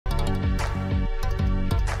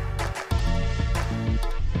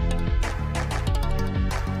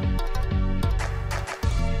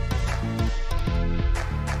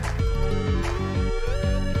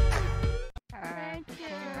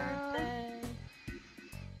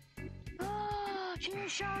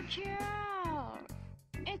She's so cute.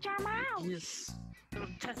 It's our mouse. Yes.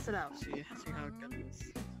 Test it out. See how it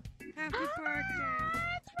goes. Happy birthday.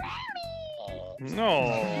 It's Remy.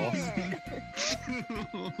 No.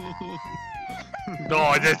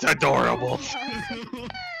 No, that's adorable.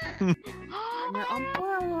 Your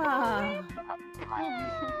umbrella.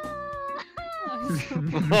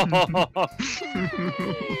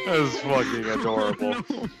 That's fucking adorable.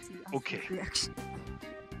 Okay.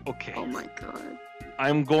 Okay. Oh my god. I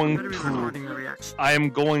am going to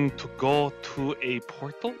go to a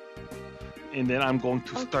portal, and then I'm going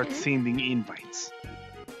to start sending invites.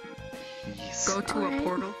 Yes. Go to a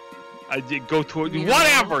portal? I did go to a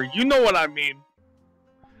whatever. You know what I mean.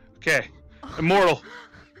 Okay. Immortal,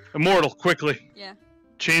 quickly. Yeah.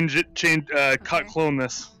 Change it. Clone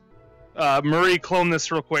this. Marie, clone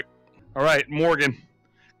this real quick. All right, Morgan,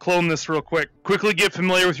 clone this real quick. Quickly get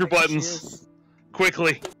familiar with your buttons.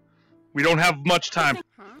 Quickly. We don't have much time.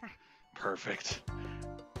 Perfect.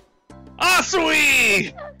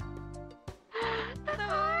 Asui!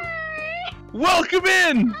 Welcome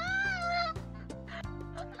in!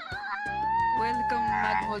 Welcome,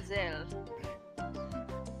 mademoiselle.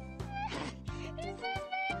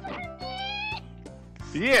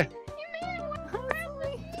 Yeah.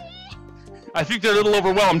 I think they're a little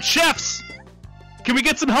overwhelmed. Chefs! Can we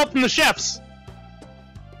get some help from the chefs?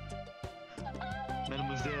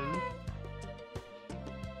 Mademoiselle.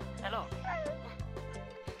 Hello.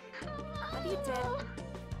 How do you tell?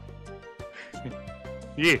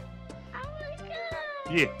 Yeah.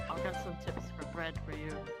 Yeah. I'll get some tips for bread for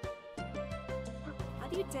you. How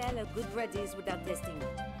do you tell a good bread is without tasting?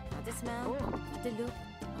 Not the smell, not the look,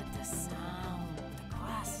 but the sound, the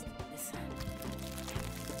crust, listen.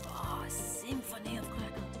 Oh, a symphony of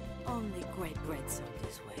crackle. Only great bread sound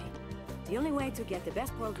this way. The only way to get the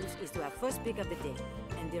best produce is to have first pick of the day.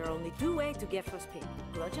 And there are only two ways to get first pick.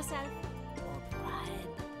 Plot yourself or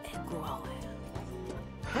bribe a grower.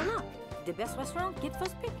 Voila! The best restaurant, get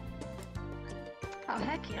first pick. Oh,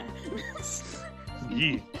 heck yeah.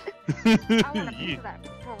 Yeah. I want a piece of that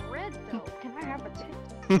bread, though. Can I have a tip?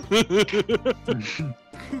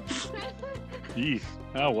 Yeah.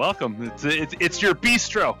 Oh, welcome. It's your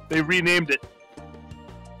bistro. They renamed it.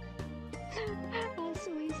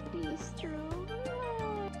 Asui's bistro.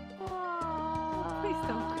 Please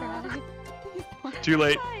don't cry. Too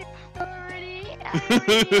late. Already.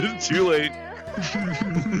 Too late.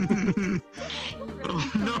 Oh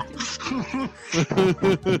no!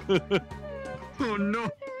 Oh no!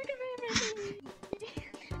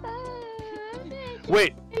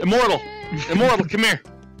 Wait, Immortal, come here,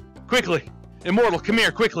 quickly. Immortal, come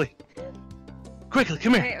here, quickly. Quickly,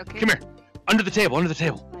 come here, Okay. come here. Under the table.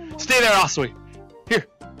 Stay there, Asui. Here,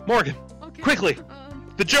 Morgan, quickly.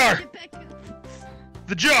 The jar.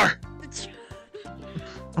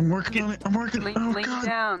 I'm working on it. I'm working. Lean, Oh lean god!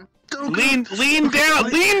 down. Lean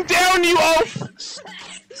down, you oaf.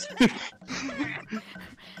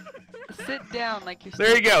 Sit down like you're.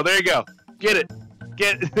 There you go. Get it.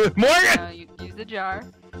 Morgan. You use the jar.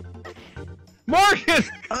 Morgan.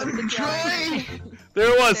 I'm trying.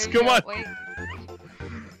 There it was. There you Come go. on. Wait.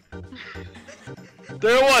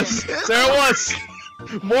 There it was.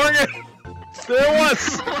 Morgan. There it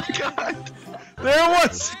was. Oh my god! There it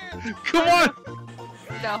was. Come on.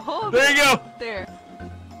 Now hold There it. you go. There.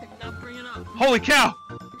 Now bring it up. Holy cow.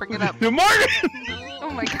 Bring it up. Morgan. Oh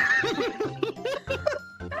my god.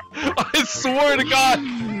 I swear to God.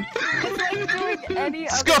 It's like doing any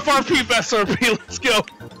other. Scuff RP, best RP. Let's go.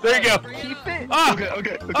 There you go. Keep it. Ah.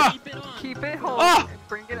 Okay. Ah. Keep it. Hold. Ah.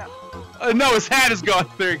 Bring it up. No, his hat is gone.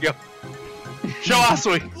 There you go. Show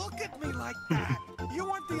Asui. Look at me like that! You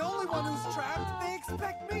weren't the only one who's trapped. They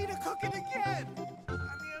expect me to cook it again. I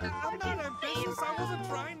mean, I'm not ambitious. I wasn't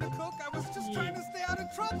trying to cook. I was just trying to stay out of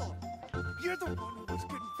trouble. You're the one who was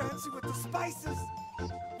getting fancy with the spices.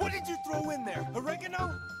 What did you throw in there?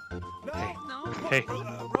 Oregano? No. Hey. No. Hey.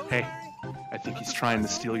 Rosemary? I think he's trying to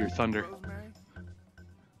steal your thunder. Rosemary?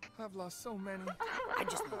 I've lost so many. I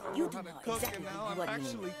just I you don't know do how to know cook, exactly and now what I'm you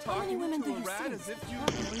actually mean. How many talking women to do a you rat see? as if you...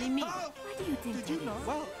 Only me. Oh. Why do you think Did that you know? is?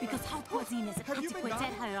 Well, Because haute voisine is a have you petit been poetet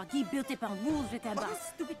gone? hierarchy built upon rules written by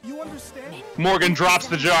stupid... You understand? Morgan drops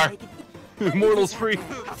the jar. Immortal's free.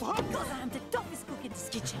 Because I am the toughest cook in this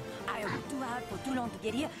kitchen. I worked too hard for too long to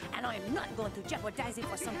get here, and I am not going to jeopardize it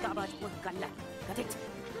for some garbage work got lucky. Got it?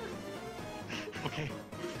 Okay.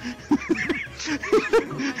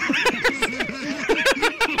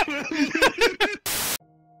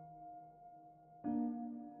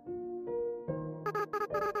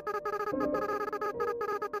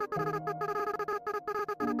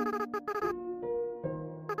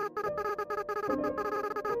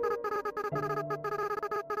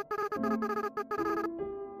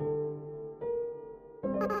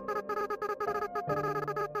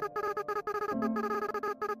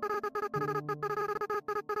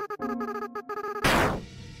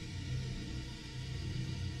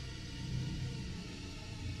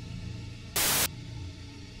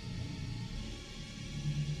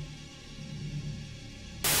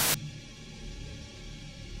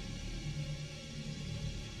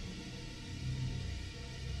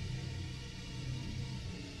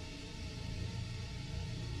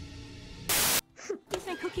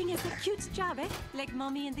 Cooking is a cute job, eh? Like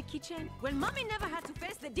mommy in the kitchen. Well, mommy never had to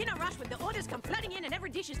face the dinner rush when the orders come flooding in and every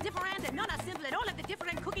dish is different and none are simple and all of the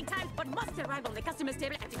different cooking times, but must arrive on the customer's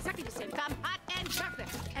table at exactly the same time, hot and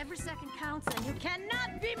perfect. Every second counts and you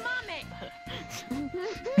cannot be mommy.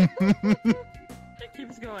 It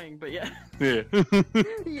keeps going, but yeah. Yeah.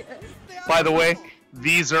 By the way,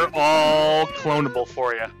 these are all clonable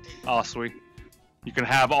for you, Asui. You can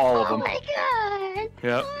have all of them. Oh my god!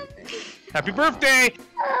 Yep. Happy birthday!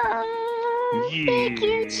 Oh, Yeah. thank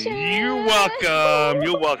you, Chad. You're welcome.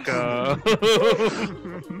 You're welcome.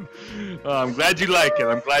 Oh, I'm glad you like it.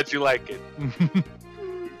 I'm glad you like it.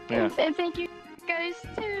 Yeah. And thank you guys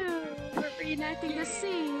too for reenacting the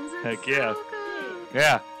scenes. It's Heck yeah. so good.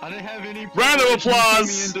 Yeah. I didn't have any. Round of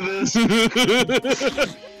preparation applause. to get me into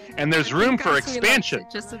this. And there's room for expansion.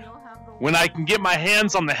 Just When I can get my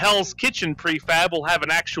hands on the Hell's Kitchen prefab, we'll have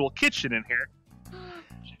an actual kitchen in here.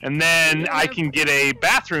 And then I can get a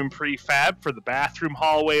bathroom prefab for the bathroom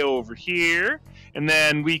hallway over here. And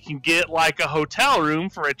then we can get like a hotel room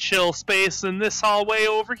for a chill space in this hallway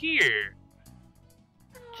over here.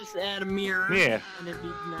 just add a mirror. Yeah. And it'd be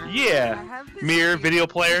nice. Yeah. Mirror, video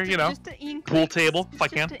player, you know. Just to ink Pool table, if I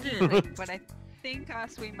can. just to ink, but I think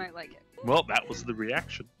Asui might like it. Well, that was the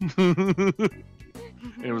reaction.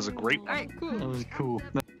 It was a great one. Alright, That cool. was cool.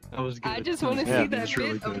 That was good. I just want to Yeah, see that that's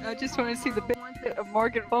really bit. good. I just want to see the bit of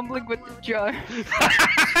Morgan fumbling with the jar.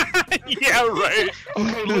 Yeah, right.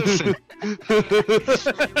 Okay, listen.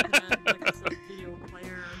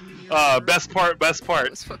 Best part. That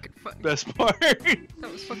was fucking funny. Best part.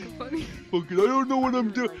 That was fucking funny. Fucking, I don't know what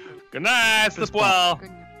I'm doing. Good night, sleep well.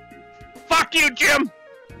 Good. Fuck you, Jim.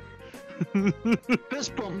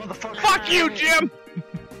 Fist bump, motherfucker. Fuck you, Jim.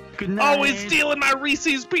 Good night. Always stealing my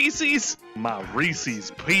Reese's Pieces. My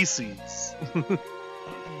Reese's Pieces.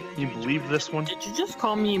 You believe this one? Did you just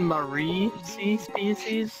call me Marie C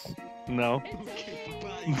species? No.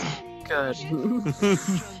 Good.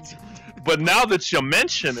 But now that you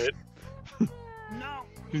mention it, No.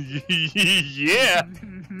 yeah.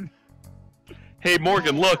 Hey,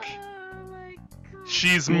 Morgan, look.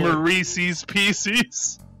 She's Maurice's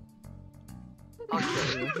Pieces.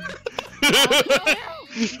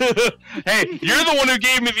 Hey, you're the one who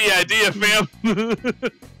gave me the idea, fam.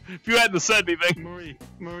 If you hadn't said anything.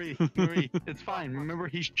 Marie, it's fine. Remember,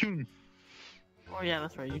 he's Chun. Oh yeah,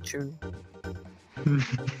 that's right. You chew.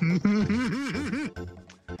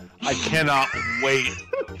 I cannot wait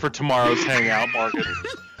for tomorrow's hangout, Morgan.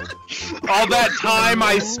 All that time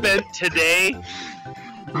I spent today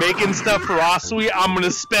making stuff for Asui, I'm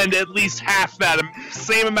gonna spend at least half that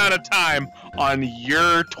same amount of time on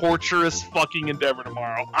your torturous fucking endeavor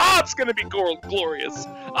tomorrow. Oh, it's gonna be glorious.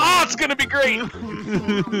 Oh, it's gonna be great.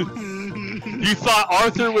 You thought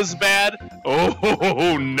Arthur was bad?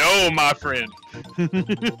 Oh no, my friend.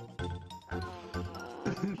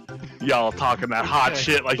 Y'all talking that hot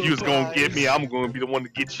shit like you was gonna get me. I'm gonna be the one to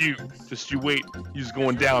get you. Just you wait. You was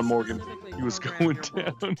going down, Morgan. You was going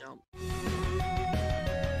down.